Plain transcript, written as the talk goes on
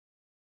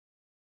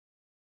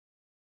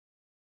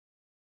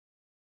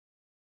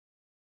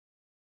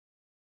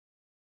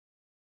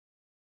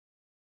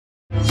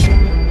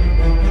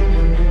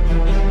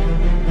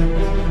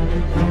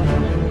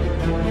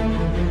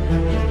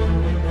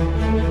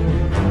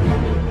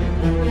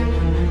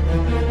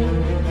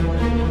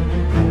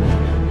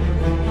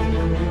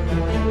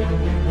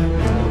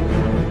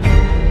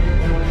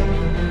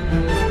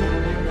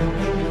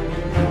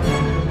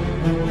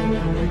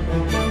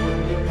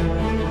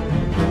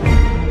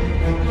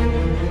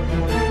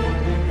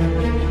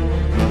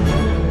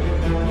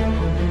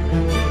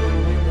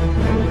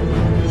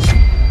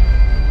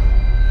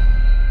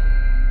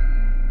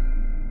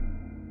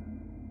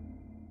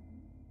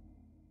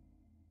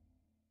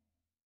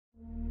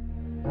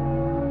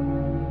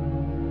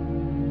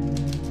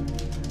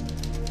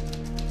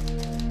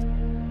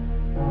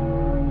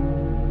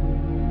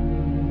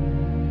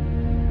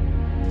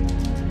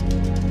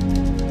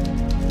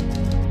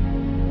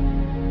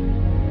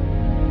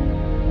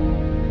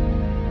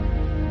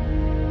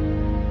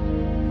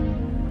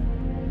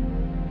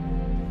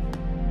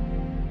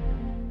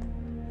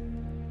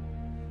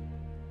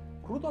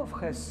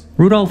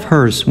Rudolf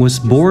Höss was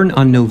born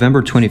on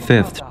November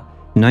 25,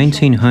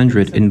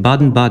 1900 in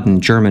Baden-Baden,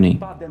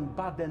 Germany.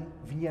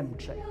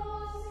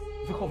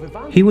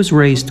 He was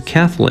raised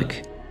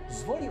Catholic,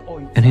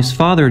 and his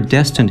father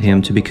destined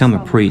him to become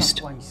a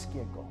priest.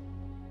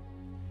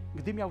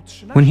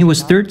 When he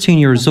was 13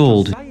 years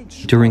old,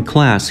 during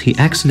class, he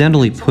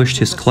accidentally pushed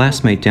his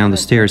classmate down the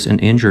stairs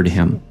and injured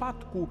him.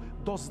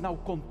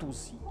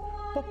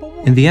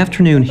 In the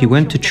afternoon, he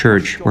went to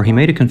church, where he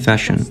made a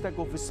confession.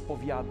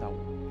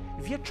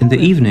 In the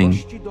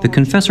evening, the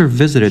confessor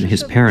visited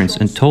his parents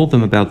and told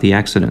them about the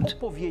accident.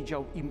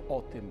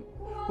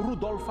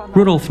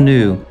 Rudolf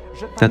knew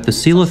that the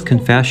seal of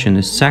confession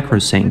is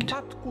sacrosanct,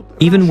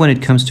 even when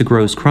it comes to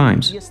gross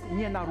crimes.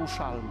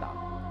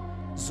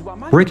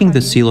 Breaking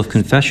the seal of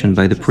confession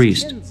by the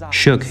priest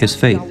shook his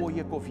faith.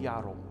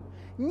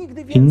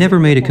 He never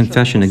made a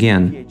confession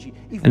again,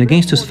 and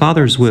against his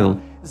father's will,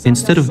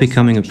 instead of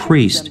becoming a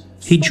priest,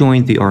 he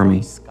joined the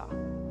army.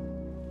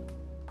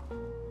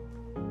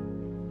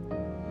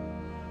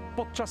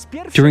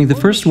 During the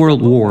First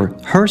World War,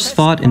 Höss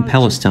fought in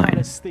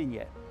Palestine.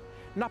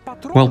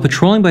 While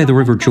patrolling by the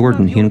River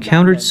Jordan, he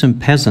encountered some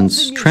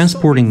peasants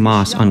transporting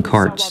moss on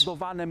carts.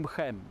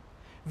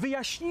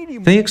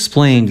 They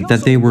explained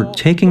that they were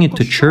taking it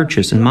to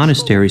churches and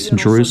monasteries in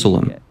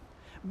Jerusalem.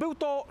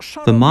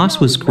 The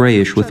moss was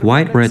grayish with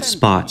white-red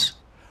spots.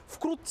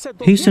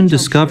 He soon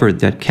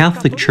discovered that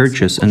Catholic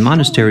churches and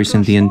monasteries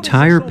in the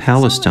entire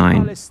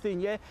Palestine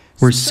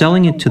were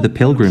selling it to the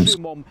pilgrims,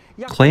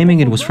 claiming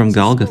it was from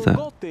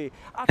Golgotha,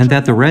 and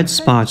that the red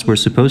spots were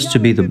supposed to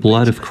be the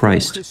blood of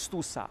Christ.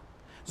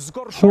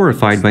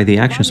 Horrified by the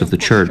actions of the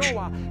church,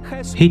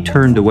 he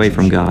turned away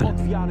from God.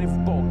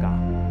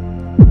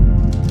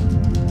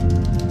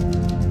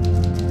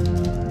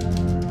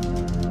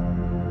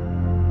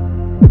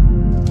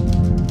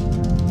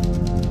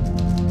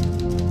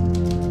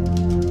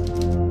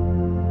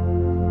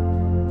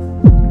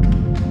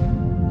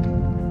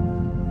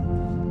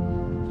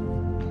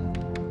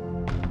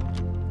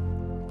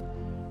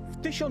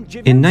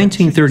 In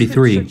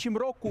 1933,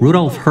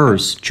 Rudolf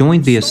Höss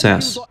joined the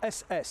SS.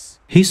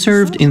 He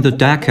served in the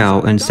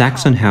Dachau and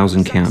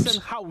Sachsenhausen camps.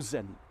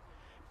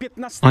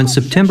 On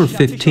September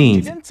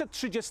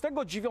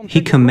 15th,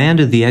 he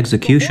commanded the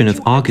execution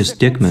of August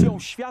Dickmann,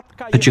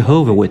 a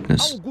Jehovah's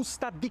Witness,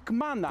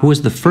 who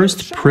was the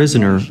first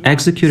prisoner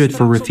executed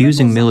for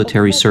refusing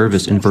military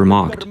service in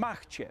Wehrmacht.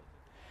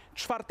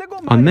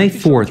 On May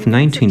 4,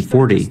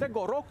 1940,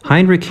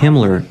 Heinrich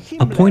Himmler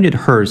appointed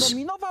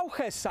Höss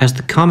as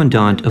the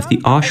commandant of the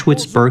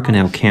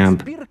Auschwitz-Birkenau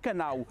camp,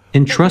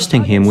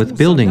 entrusting him with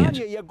building it.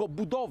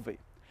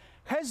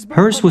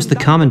 Höss was the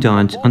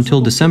commandant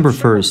until December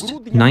 1,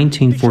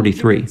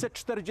 1943.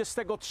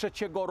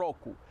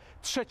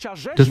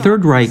 The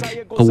Third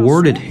Reich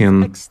awarded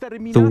him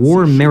the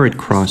War Merit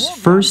Cross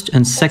First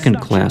and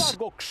Second Class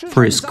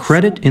for his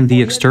credit in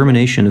the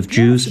extermination of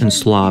Jews and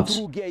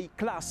Slavs.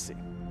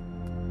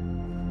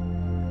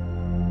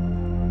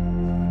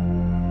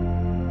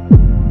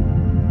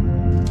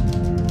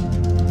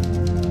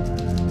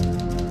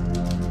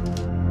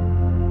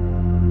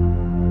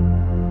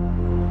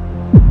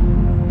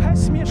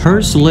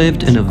 Höss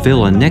lived in a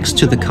villa next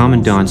to the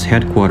commandant's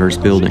headquarters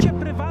building.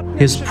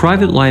 His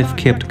private life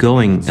kept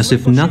going as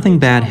if nothing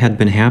bad had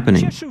been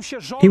happening.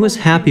 He was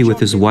happy with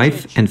his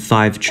wife and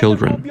 5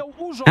 children.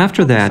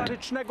 After that,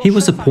 he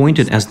was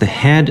appointed as the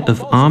head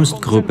of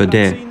Amtsgruppe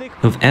D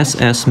of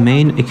SS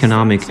Main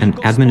Economic and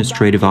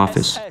Administrative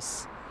Office.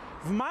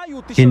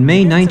 In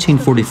May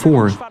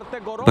 1944,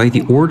 by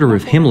the order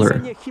of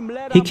Himmler,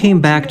 he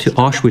came back to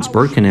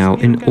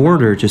Auschwitz-Birkenau in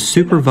order to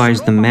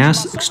supervise the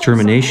mass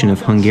extermination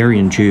of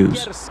Hungarian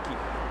Jews.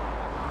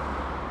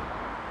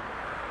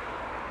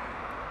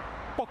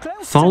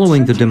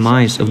 Following the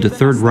demise of the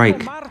Third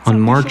Reich on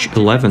March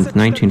 11,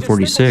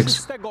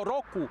 1946,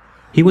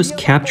 he was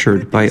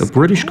captured by a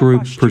British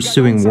group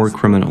pursuing war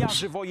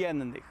criminals.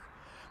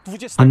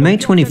 On May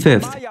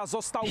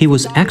 25th, he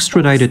was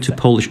extradited to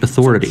Polish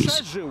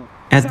authorities.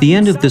 At the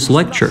end of this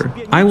lecture,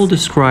 I will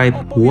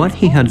describe what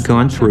he had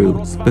gone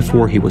through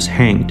before he was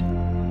hanged.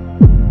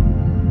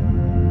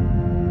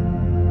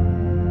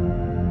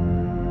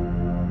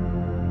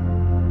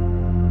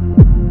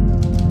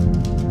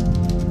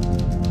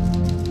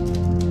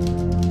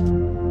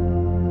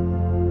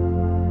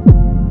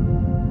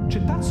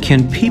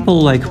 Can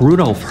people like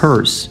Rudolf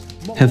Höss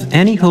have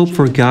any hope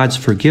for God's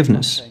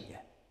forgiveness?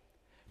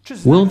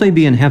 Will they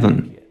be in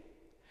heaven?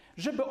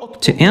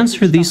 To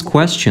answer these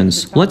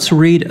questions, let's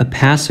read a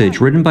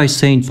passage written by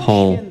St.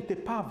 Paul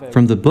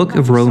from the book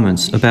of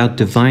Romans about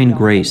divine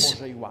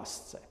grace.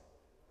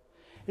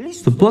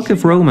 The book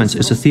of Romans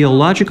is a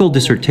theological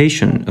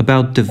dissertation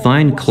about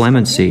divine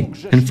clemency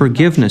and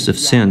forgiveness of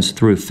sins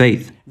through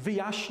faith.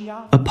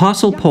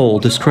 Apostle Paul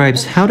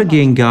describes how to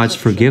gain God's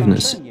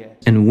forgiveness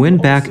and win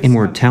back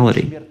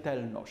immortality.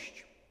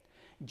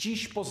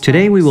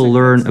 Today we will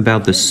learn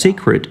about the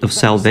secret of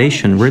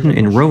salvation written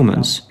in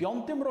Romans,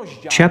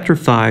 chapter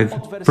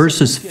 5,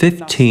 verses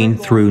 15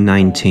 through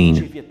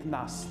 19.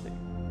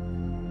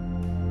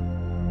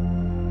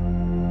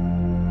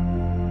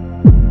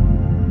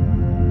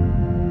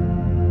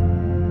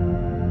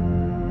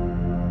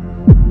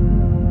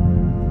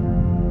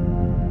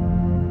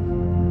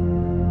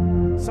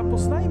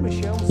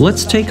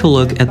 Let's take a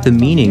look at the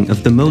meaning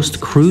of the most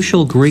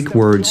crucial Greek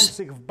words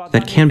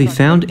that can be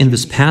found in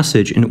this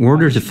passage in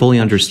order to fully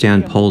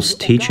understand Paul's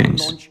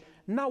teachings.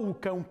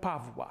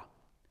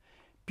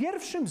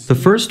 The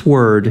first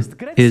word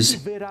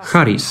is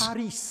charis.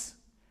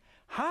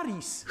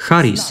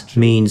 Charis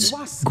means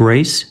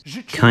grace,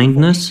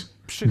 kindness,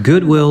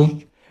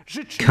 goodwill,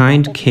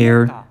 kind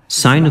care,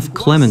 sign of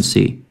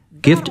clemency,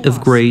 gift of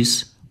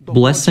grace,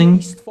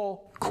 blessing,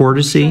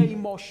 courtesy,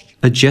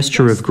 a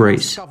gesture of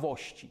grace.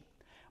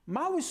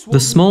 The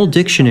small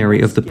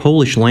dictionary of the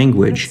Polish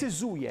language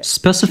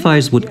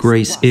specifies what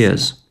grace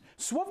is.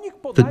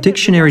 The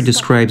dictionary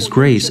describes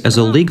grace as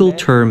a legal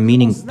term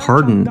meaning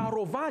pardon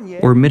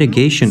or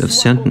mitigation of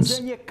sentence,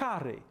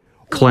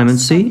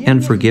 clemency,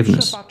 and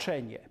forgiveness.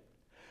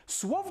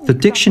 The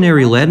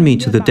dictionary led me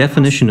to the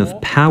definition of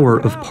power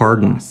of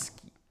pardon.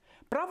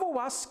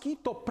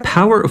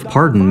 Power of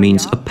pardon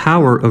means a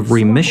power of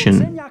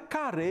remission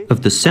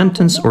of the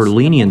sentence or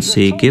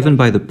leniency given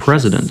by the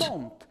president.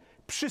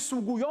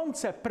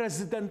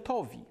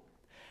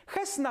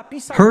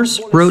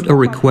 Höss wrote a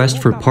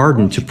request for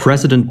pardon to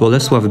President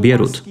Bolesław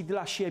Bierut,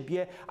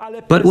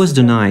 but was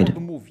denied.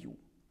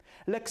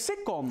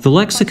 The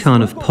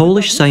lexicon of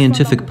Polish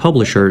scientific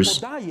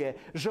publishers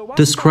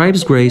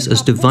describes grace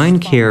as divine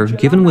care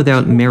given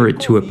without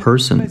merit to a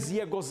person.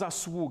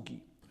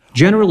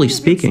 Generally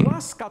speaking,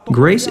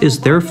 grace is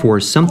therefore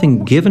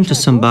something given to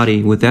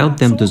somebody without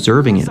them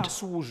deserving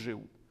it.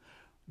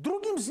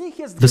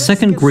 The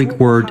second Greek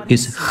word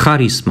is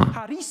charisma.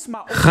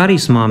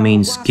 Charisma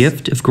means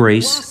gift of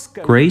grace,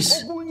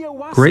 grace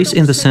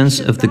in the sense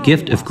of the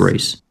gift of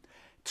grace.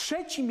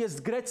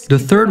 The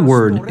third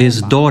word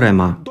is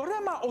dorema.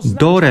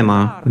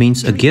 Dorema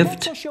means a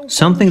gift,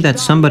 something that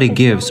somebody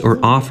gives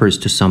or offers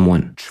to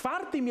someone.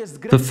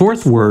 The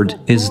fourth word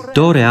is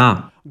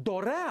dorea.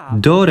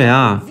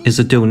 Dorea is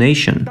a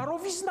donation.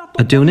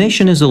 A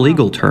donation is a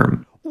legal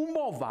term.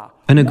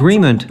 An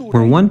agreement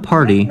where one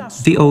party,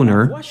 the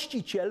owner,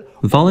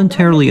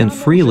 voluntarily and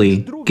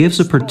freely gives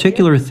a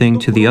particular thing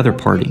to the other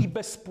party.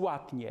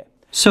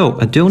 So,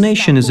 a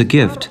donation is a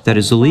gift that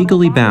is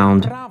legally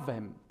bound,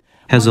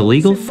 has a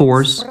legal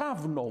force,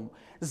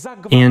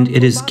 and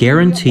it is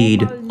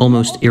guaranteed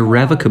almost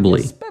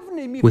irrevocably,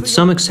 with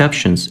some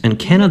exceptions, and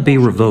cannot be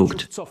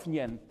revoked.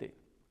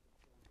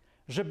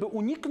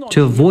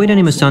 To avoid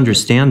any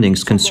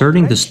misunderstandings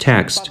concerning this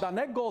text,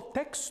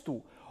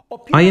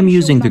 I am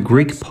using the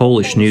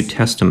Greek-Polish New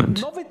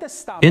Testament,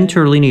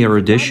 interlinear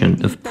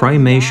edition of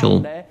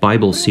Primatial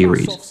Bible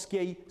series.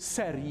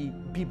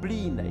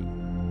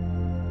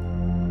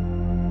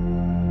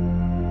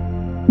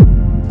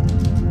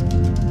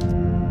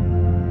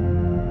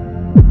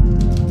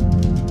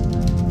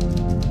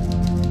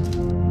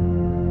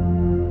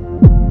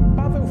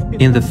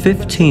 In the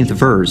 15th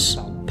verse,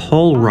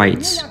 Paul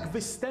writes,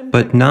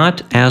 "But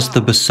not as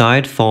the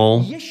beside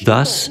fall,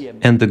 thus,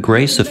 and the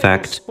grace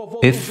effect,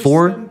 if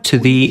for to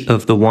thee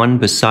of the one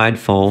beside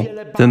fall,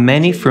 the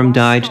many from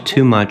died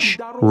too much,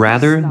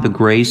 rather the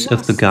grace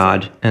of the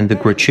God and the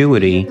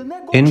gratuity,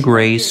 in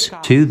grace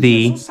to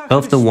thee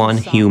of the one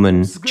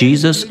human,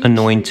 Jesus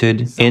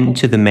anointed,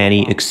 into the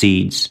many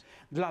exceeds."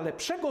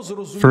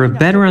 For a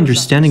better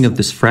understanding of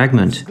this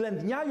fragment,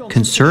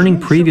 concerning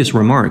previous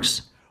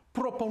remarks,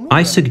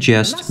 I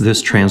suggest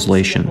this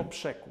translation.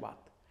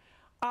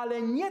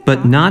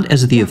 But not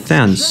as the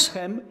offense,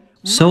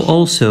 so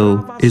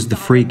also is the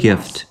free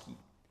gift.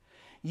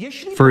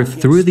 For if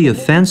through the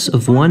offense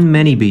of one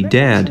many be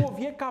dead,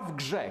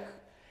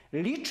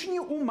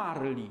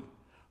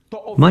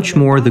 much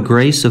more the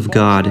grace of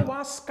God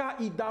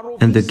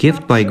and the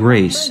gift by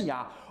grace,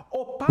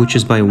 which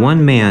is by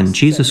one man,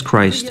 Jesus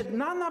Christ,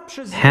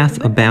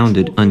 hath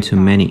abounded unto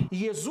many.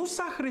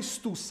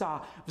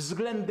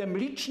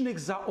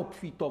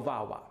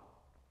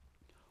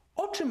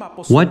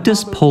 What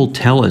does Paul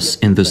tell us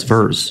in this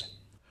verse?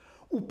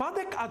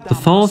 The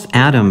fall of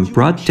Adam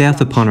brought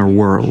death upon our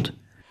world.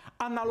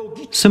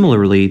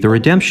 Similarly, the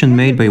redemption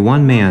made by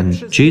one man,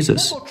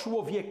 Jesus,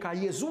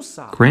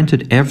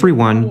 granted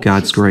everyone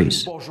God's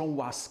grace.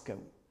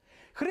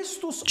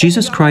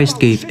 Jesus Christ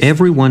gave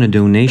everyone a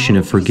donation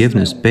of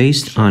forgiveness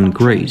based on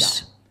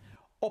grace.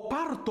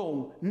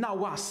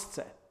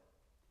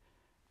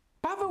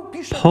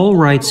 Paul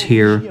writes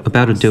here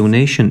about a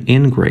donation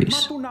in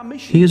grace.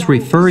 He is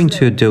referring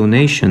to a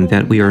donation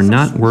that we are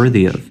not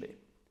worthy of.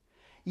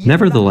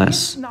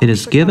 Nevertheless, it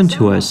is given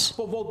to us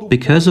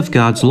because of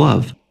God's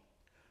love.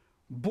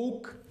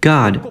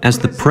 God, as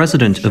the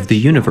President of the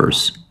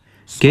universe,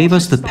 gave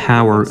us the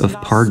power of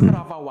pardon.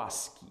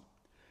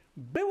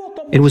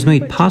 It was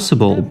made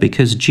possible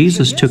because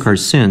Jesus took our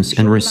sins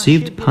and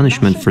received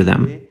punishment for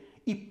them.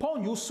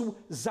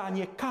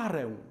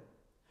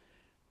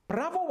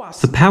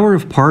 The power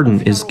of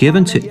pardon is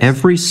given to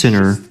every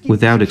sinner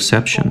without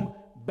exception,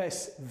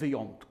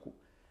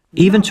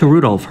 even to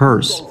Rudolf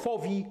Höss.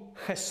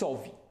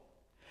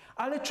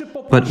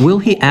 But will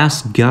he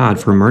ask God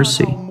for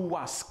mercy?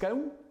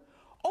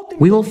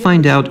 We will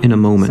find out in a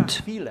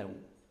moment.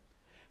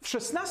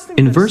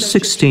 In verse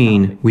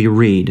 16, we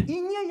read,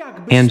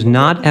 "And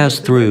not as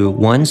through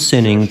one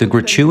sinning the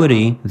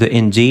gratuity, the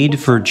indeed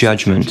for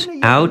judgment,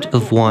 out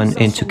of one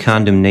into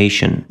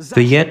condemnation,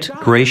 the yet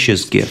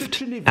gracious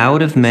gift,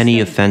 out of many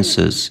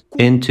offenses,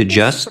 into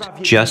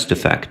just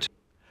effect."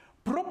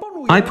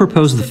 I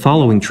propose the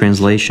following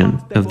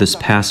translation of this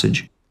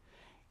passage.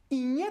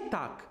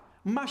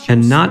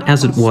 "And not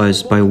as it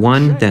was by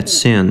one that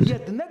sinned,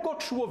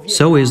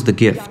 so is the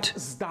gift.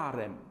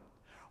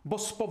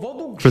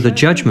 For the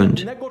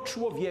judgment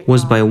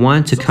was by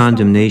one to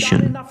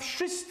condemnation,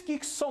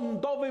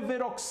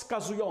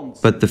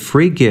 but the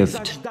free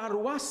gift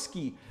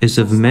is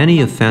of many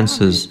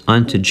offenses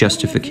unto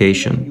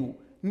justification."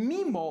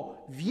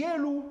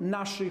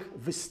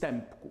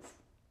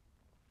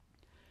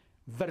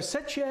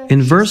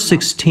 In verse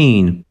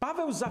 16,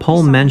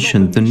 Paul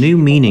mentioned the new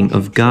meaning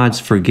of God's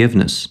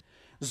forgiveness.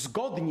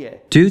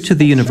 Due to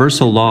the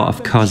universal law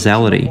of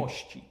causality,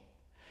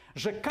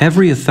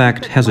 every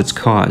effect has its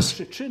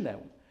cause,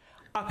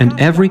 and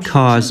every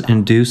cause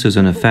induces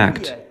an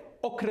effect.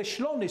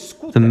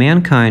 The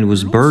mankind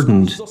was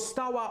burdened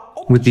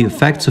with the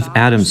effects of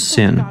Adam's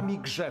sin.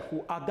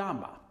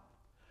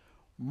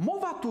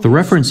 The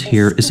reference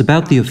here is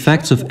about the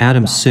effects of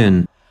Adam's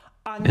sin,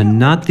 and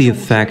not the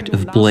effect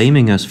of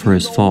blaming us for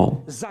his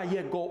fall.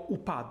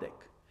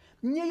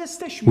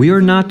 We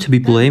are not to be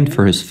blamed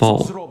for his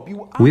fall.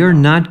 We are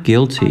not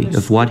guilty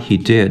of what he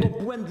did,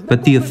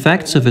 but the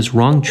effects of his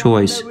wrong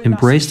choice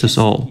embraced us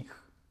all.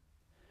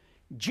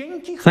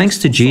 Thanks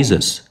to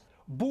Jesus,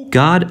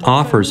 God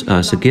offers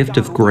us a gift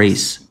of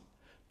grace.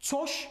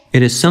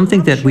 It is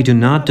something that we do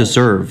not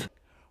deserve,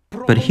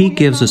 but he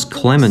gives us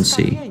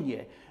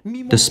clemency,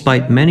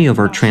 despite many of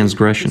our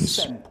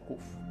transgressions.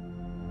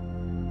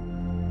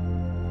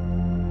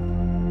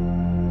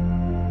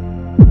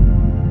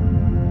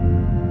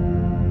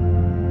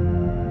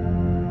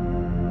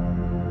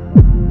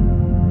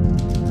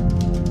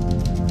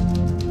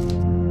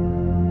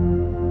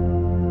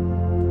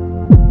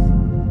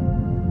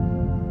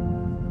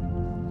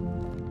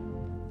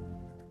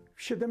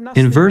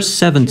 In verse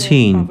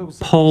 17,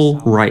 Paul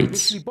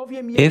writes,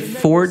 "If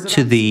for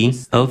to thee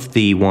of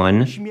the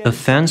one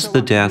offense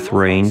the death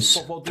reigns,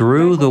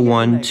 through the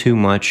one too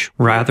much,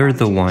 rather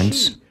the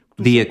once,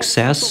 the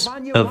excess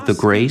of the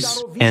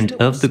grace and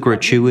of the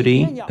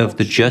gratuity of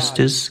the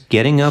justice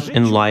getting up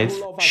in life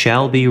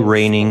shall be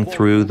reigning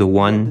through the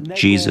one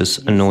Jesus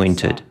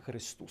anointed."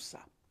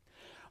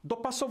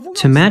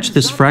 To match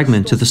this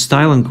fragment to the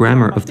style and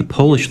grammar of the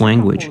Polish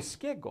language,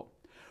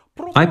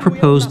 I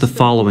propose the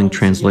following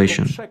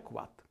translation.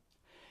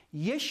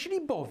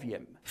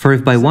 "For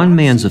if by one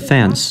man's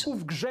offense,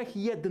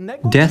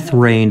 death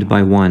reigned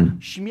by one,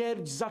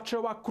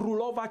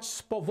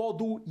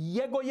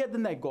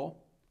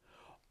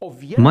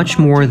 much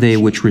more they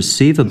which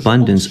receive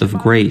abundance of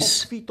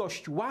grace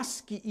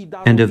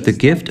and of the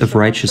gift of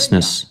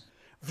righteousness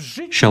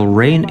shall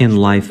reign in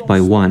life by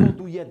one,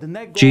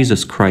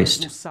 Jesus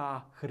Christ."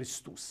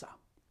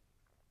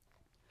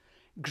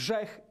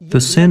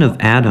 The sin of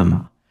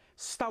Adam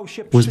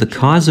was the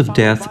cause of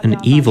death and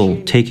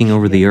evil taking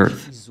over the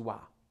earth.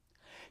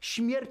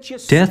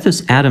 Death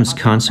is Adam's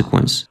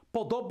consequence.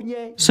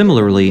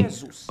 Similarly,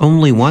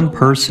 only one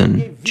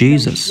person,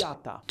 Jesus,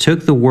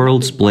 took the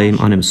world's blame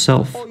on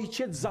himself.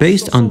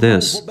 Based on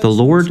this, the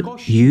Lord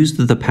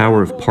used the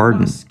power of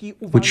pardon,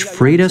 which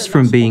freed us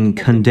from being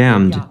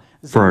condemned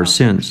for our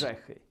sins.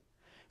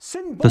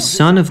 The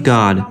Son of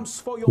God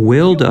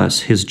willed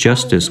us his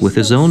justice with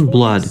his own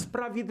blood,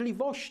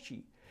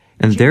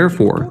 and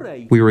therefore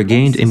we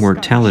regained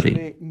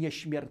immortality.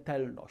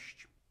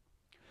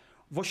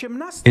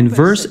 In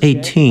verse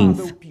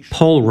 18,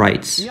 Paul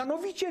writes,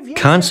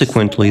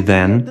 "Consequently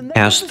then,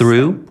 as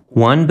through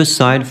one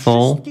beside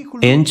fall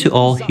into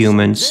all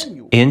humans,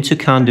 into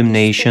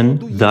condemnation,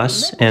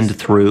 thus and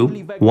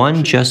through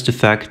one just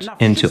effect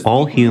into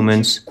all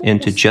humans,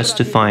 into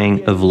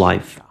justifying of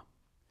life."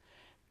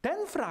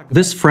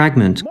 This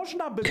fragment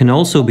can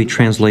also be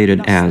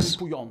translated as,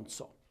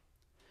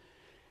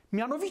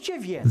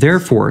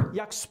 "Therefore,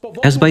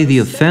 as by the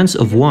offense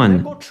of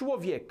one,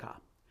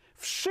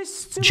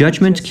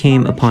 judgment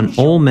came upon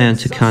all men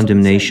to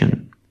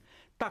condemnation,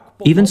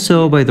 even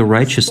so by the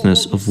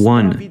righteousness of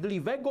one,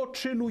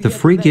 the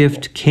free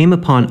gift came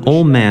upon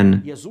all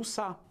men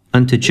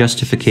unto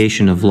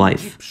justification of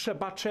life."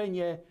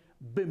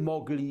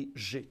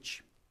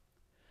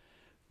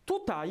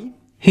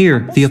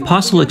 Here, the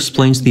apostle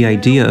explains the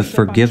idea of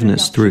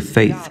forgiveness through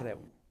faith.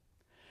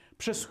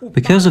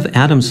 Because of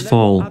Adam's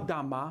fall,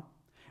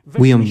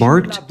 we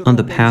embarked on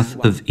the path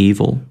of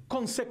evil.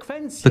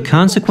 The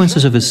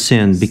consequences of his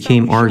sin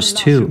became ours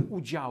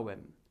too.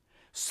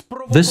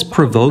 This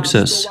provokes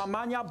us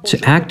to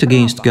act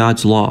against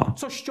God's law,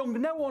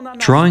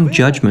 drawing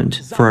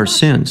judgment for our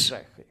sins.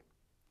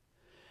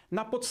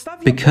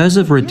 Because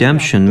of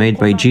redemption made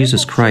by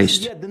Jesus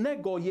Christ,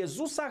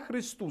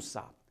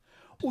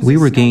 we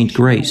regained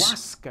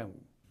grace,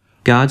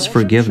 God's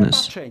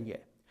forgiveness.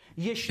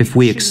 If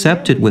we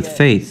accept it with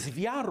faith,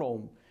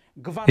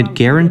 it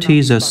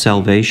guarantees us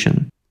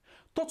salvation.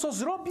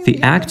 The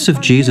acts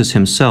of Jesus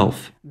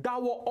himself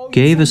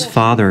gave his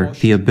Father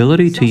the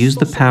ability to use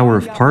the power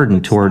of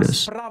pardon toward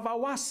us,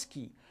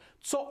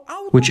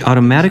 which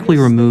automatically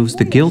removes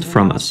the guilt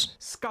from us.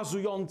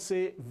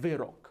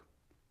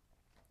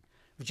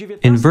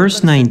 In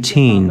verse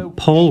 19,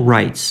 Paul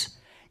writes,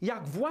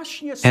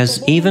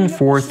 "As even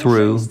for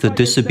through the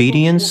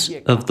disobedience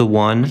of the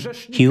one,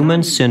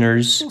 human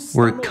sinners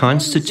were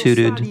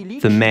constituted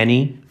the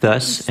many,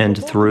 thus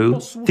and through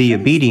the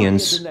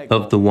obedience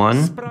of the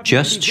one,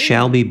 just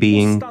shall be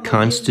being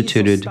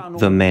constituted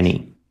the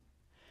many."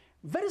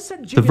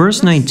 The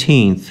verse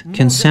 19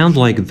 can sound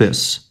like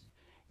this,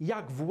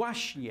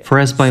 "For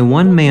as by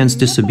one man's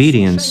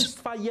disobedience,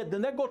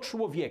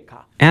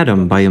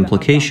 Adam by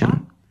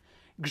implication,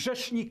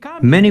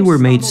 many were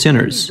made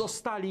sinners,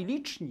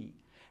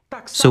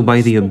 so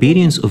by the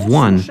obedience of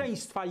one,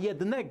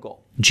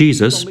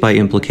 Jesus by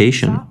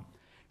implication,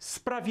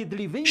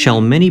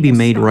 shall many be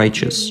made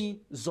righteous."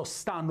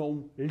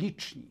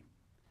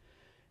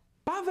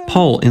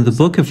 Paul in the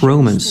book of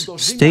Romans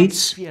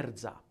states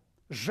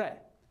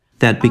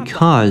that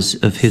because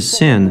of his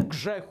sin,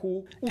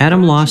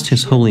 Adam lost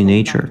his holy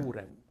nature.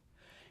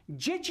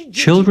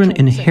 Children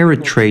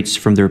inherit traits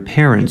from their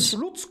parents,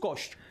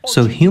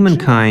 so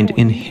humankind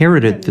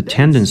inherited the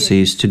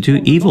tendencies to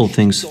do evil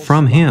things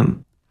from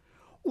him.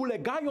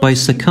 By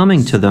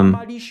succumbing to them,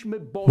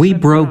 we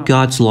broke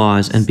God's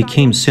laws and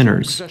became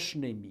sinners.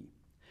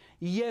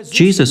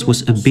 Jesus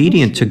was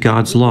obedient to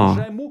God's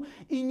law,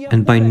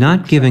 and by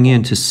not giving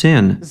in to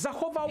sin,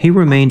 he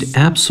remained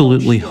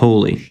absolutely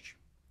holy.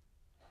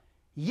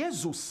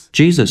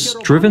 Jesus,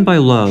 driven by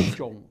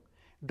love,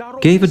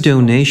 gave a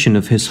donation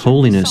of his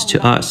holiness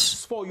to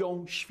us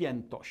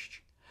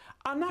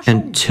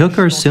and took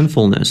our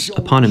sinfulness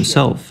upon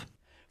himself.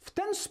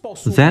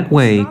 That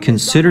way,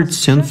 considered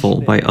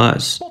sinful by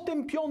us,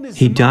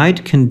 he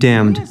died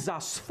condemned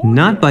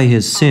not by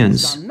his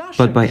sins,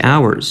 but by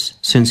ours,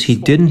 since he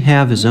didn't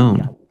have his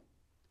own.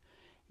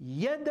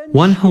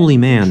 One holy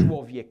man,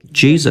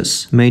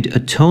 Jesus, made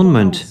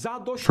atonement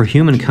for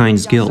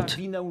humankind's guilt.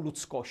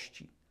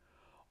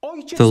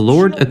 The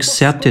Lord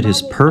accepted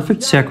his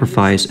perfect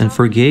sacrifice and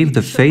forgave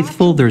the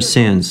faithful their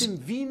sins,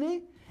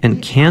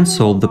 and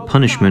canceled the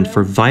punishment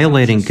for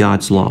violating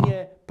God's law.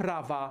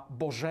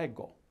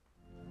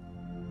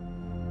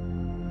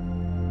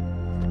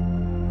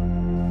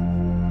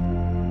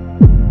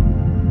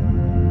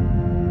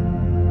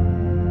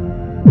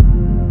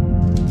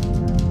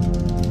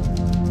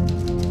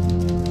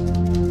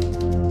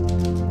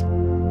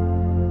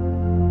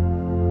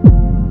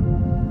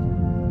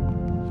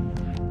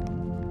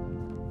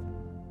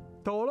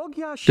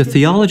 The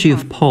theology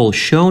of Paul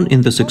shown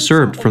in this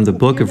excerpt from the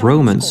book of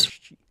Romans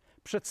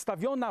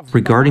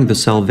regarding the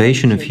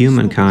salvation of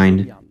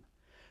humankind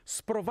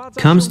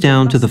comes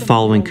down to the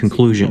following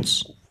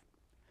conclusions.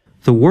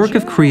 The work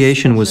of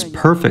creation was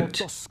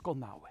perfect,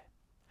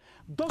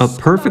 a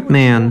perfect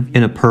man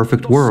in a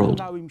perfect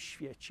world.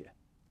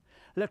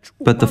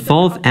 But the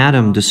fall of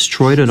Adam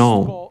destroyed it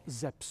all.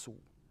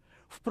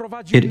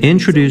 It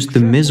introduced the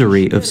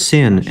misery of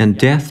sin and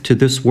death to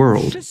this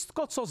world.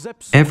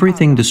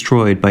 Everything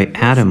destroyed by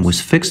Adam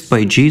was fixed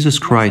by Jesus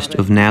Christ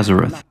of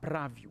Nazareth.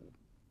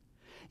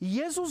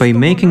 By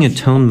making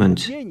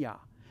atonement,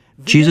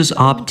 Jesus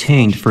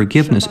obtained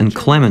forgiveness and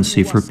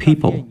clemency for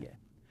people,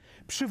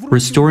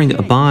 restoring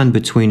a bond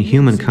between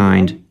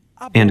humankind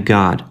and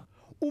God.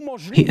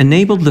 He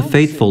enabled the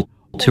faithful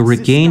to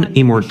regain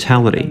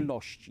immortality.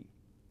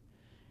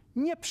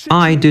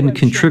 I didn't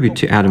contribute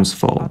to Adam's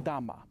fall.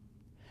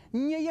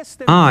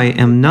 I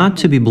am not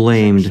to be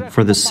blamed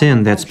for the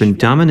sin that's been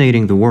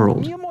dominating the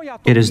world.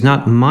 it is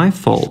not my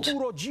fault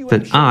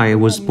that I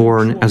was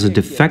born as a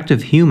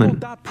defective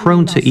human,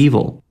 prone to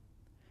evil.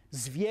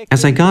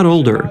 As I got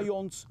older,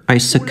 I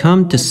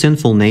succumbed to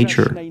sinful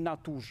nature.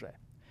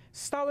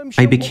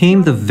 I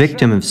became the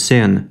victim of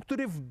sin,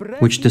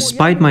 which,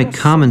 despite my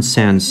common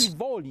sense,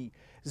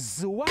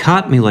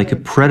 caught me like a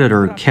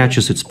predator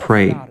catches its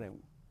prey.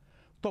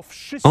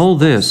 All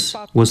this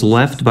was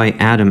left by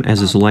Adam as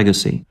his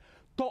legacy.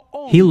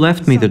 He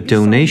left me the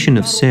donation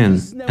of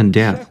sin and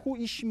death.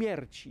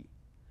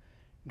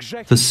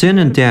 The sin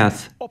and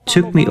death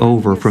took me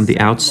over from the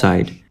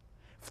outside,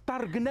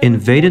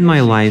 invaded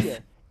my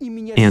life,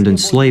 and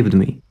enslaved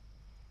me.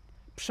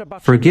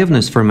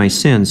 Forgiveness for my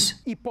sins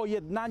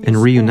and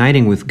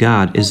reuniting with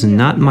God is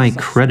not my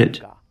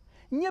credit.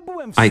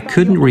 I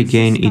couldn't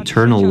regain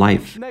eternal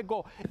life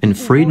and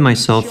freed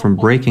myself from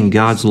breaking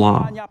God's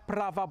law.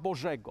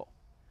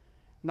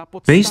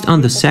 Based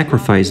on the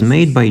sacrifice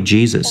made by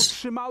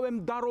Jesus,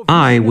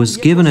 I was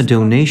given a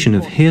donation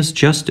of His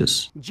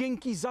justice.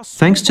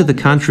 Thanks to the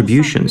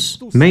contributions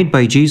made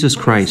by Jesus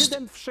Christ,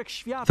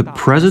 the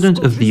President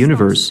of the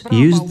universe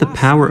used the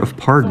power of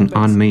pardon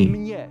on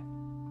me.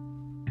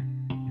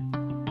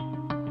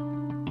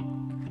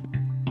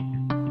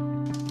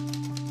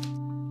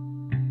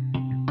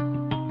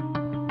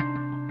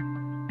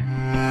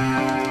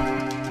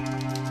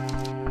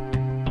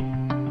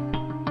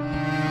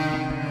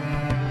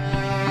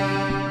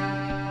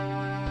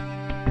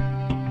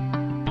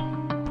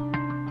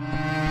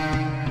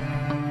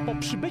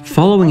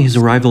 Following his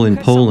arrival in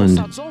Poland,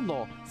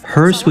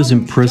 Höss was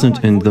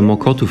imprisoned in the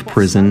Mokotów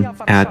prison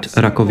at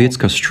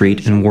Rakowiecka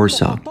Street in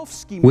Warsaw,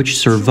 which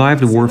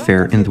survived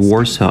warfare in the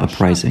Warsaw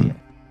Uprising.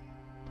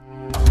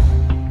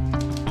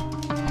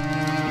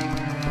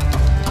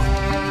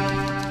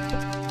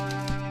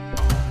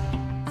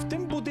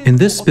 In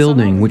this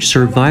building, which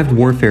survived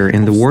warfare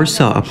in the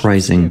Warsaw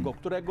Uprising,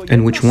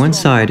 and which one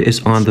side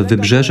is on the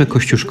Wybrzeże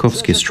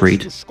Kościuszkowskie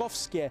Street,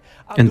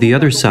 and the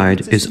other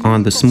side is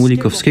on the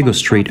Smulikowskiego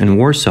Street in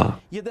Warsaw,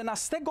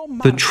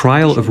 the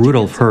trial of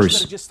Rudolf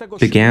Höss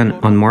began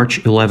on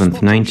March 11,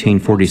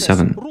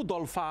 1947.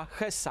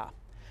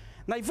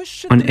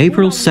 On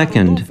April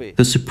 2nd,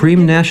 the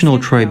Supreme National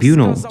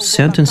Tribunal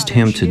sentenced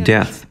him to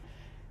death.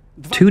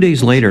 2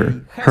 days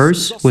later,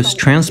 Höss was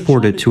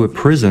transported to a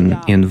prison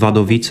in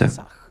Wadowice.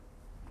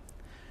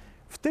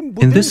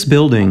 In this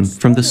building,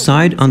 from the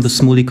side on the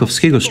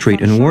Smulikowskiego Street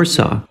in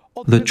Warsaw,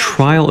 the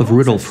trial of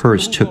Rudolf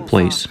Höss took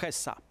place.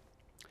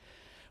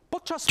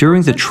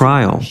 During the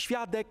trial,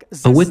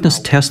 a witness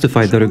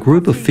testified that a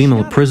group of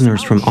female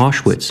prisoners from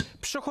Auschwitz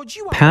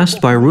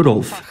passed by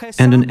Rudolf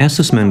and an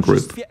SS-man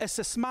group.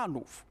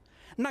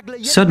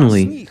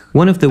 Suddenly,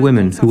 one of the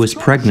women, who was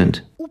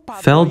pregnant,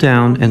 fell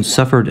down and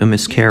suffered a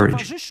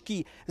miscarriage.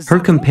 Her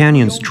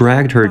companions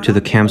dragged her to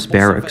the camp's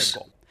barracks.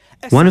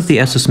 One of the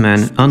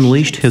SS-men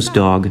unleashed his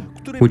dog,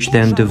 which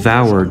then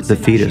devoured the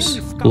fetus,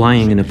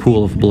 lying in a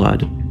pool of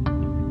blood.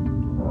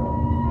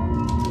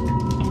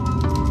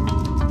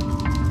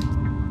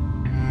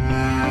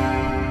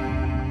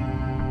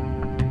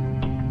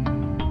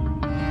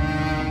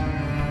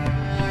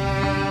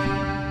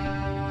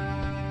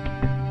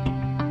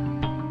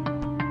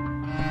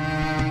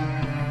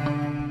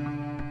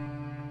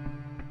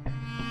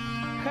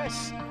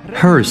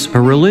 Höss, a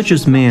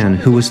religious man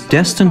who was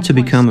destined to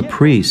become a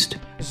priest,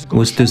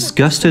 was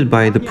disgusted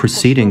by the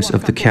proceedings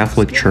of the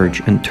Catholic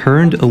Church and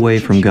turned away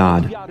from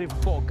God.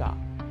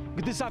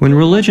 When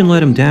religion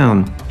let him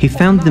down, he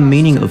found the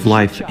meaning of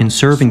life in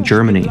serving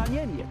Germany.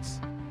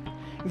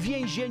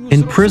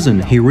 In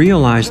prison, he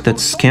realized that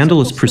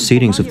scandalous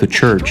proceedings of the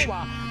Church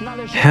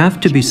have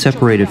to be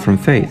separated from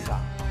faith.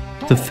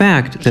 The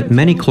fact that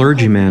many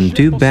clergymen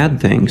do bad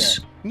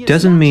things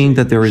doesn't mean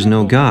that there is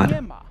no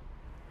God.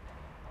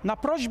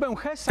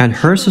 At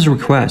Höss's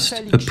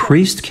request, a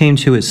priest came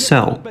to his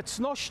cell.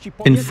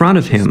 In front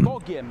of him,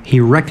 he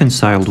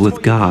reconciled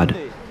with God,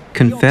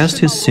 confessed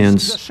his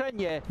sins,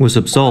 was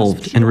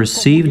absolved, and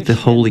received the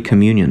Holy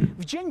Communion.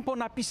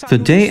 The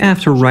day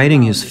after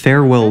writing his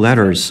farewell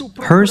letters,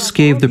 Höss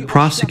gave the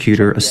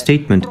prosecutor a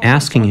statement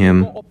asking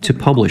him to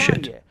publish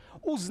it.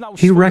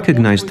 He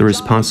recognized the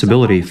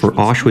responsibility for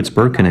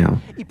Auschwitz-Birkenau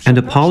and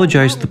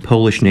apologized to the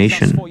Polish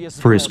nation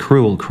for his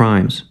cruel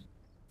crimes.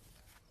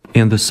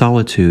 In the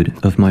solitude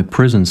of my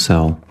prison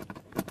cell,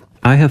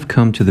 I have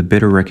come to the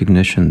bitter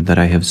recognition that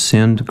I have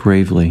sinned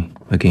gravely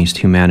against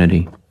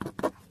humanity.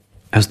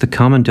 As the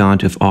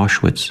Commandant of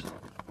Auschwitz,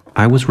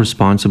 I was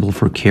responsible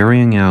for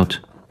carrying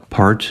out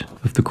part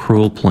of the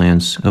cruel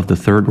plans of the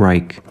Third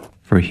Reich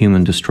for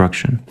human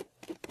destruction.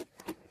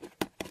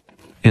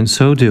 In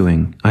so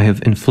doing, I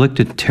have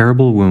inflicted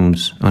terrible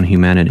wounds on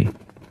humanity.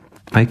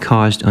 I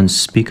caused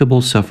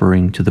unspeakable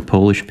suffering to the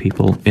Polish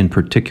people in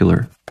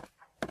particular.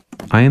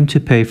 I am to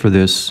pay for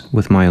this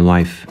with my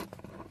life.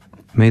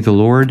 May the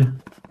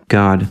Lord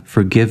God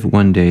forgive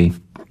one day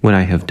what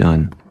I have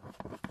done.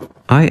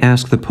 I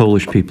ask the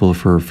Polish people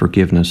for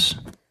forgiveness.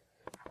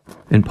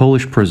 In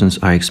Polish prisons,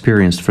 I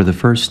experienced for the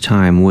first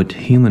time what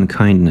human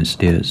kindness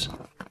is.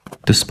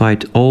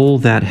 Despite all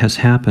that has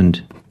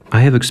happened, I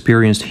have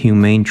experienced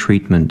humane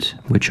treatment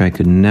which I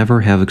could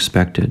never have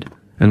expected,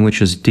 and which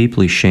has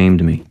deeply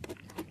shamed me.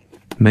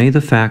 May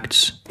the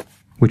facts,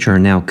 which are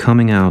now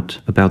coming out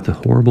about the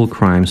horrible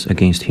crimes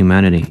against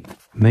humanity,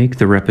 make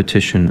the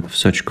repetition of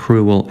such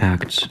cruel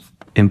acts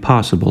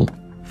impossible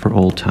for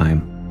all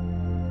time.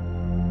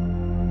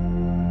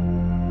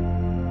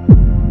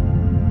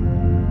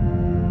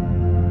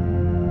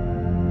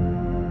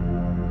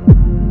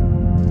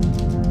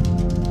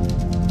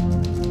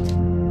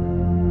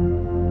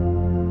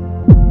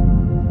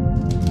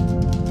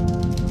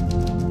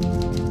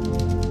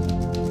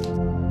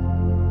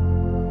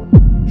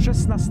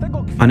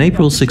 On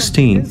April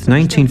 16,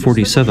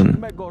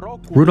 1947,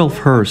 Rudolf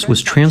Höss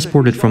was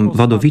transported from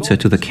Wadowice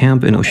to the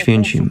camp in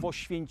Oświęcim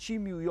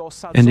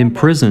and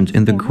imprisoned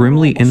in the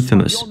grimly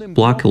infamous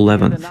Block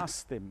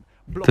 11th,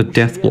 the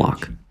death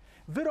block.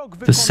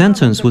 The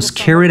sentence was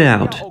carried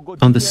out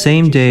on the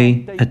same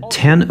day at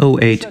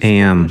 10:08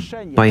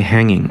 a.m. by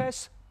hanging.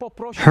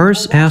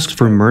 Höss asked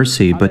for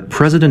mercy, but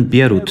President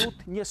Bierut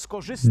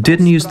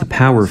didn't use the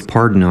power of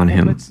pardon on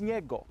him.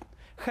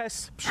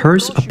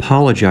 Höss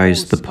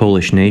apologized to the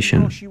Polish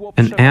nation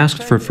and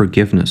asked for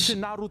forgiveness.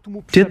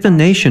 Did the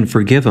nation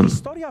forgive him?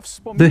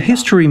 The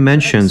history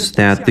mentions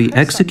that the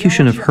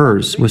execution of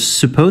Höss was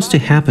supposed to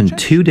happen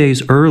 2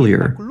 days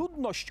earlier,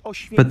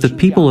 but the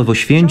people of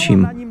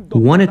Oświęcim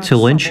wanted to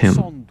lynch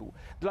him.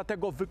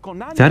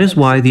 That is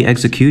why the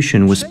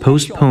execution was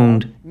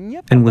postponed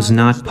and was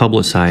not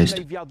publicized.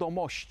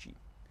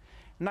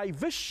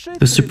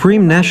 The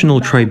Supreme National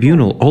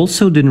Tribunal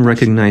also didn't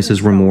recognize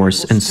his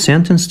remorse and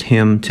sentenced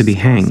him to be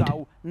hanged.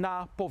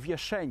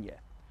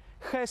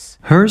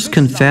 Höss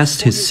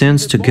confessed his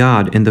sins to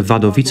God in the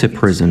Wadowice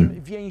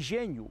prison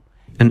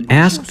and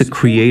asked the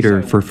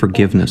Creator for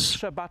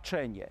forgiveness.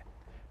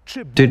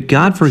 Did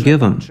God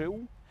forgive him?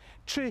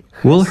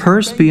 Will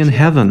Höss be in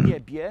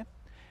heaven?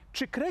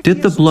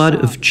 Did the blood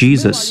of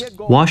Jesus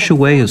wash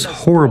away his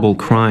horrible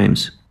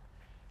crimes?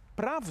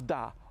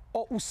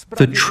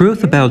 The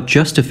truth about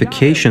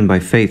justification by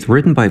faith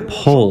written by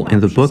Paul in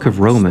the book of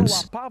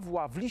Romans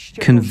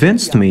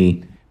convinced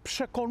me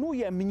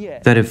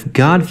that if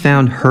God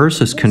found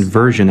Höss's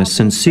conversion as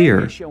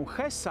sincere,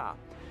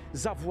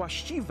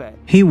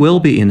 he will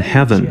be in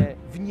heaven,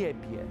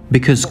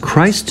 because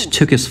Christ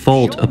took his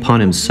fault upon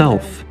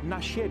himself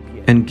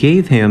and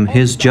gave him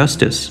his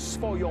justice.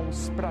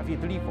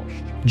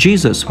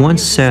 Jesus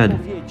once said,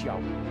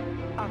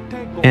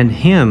 "And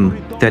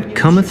him that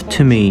cometh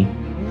to me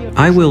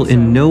I will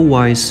in no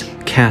wise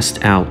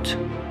cast out."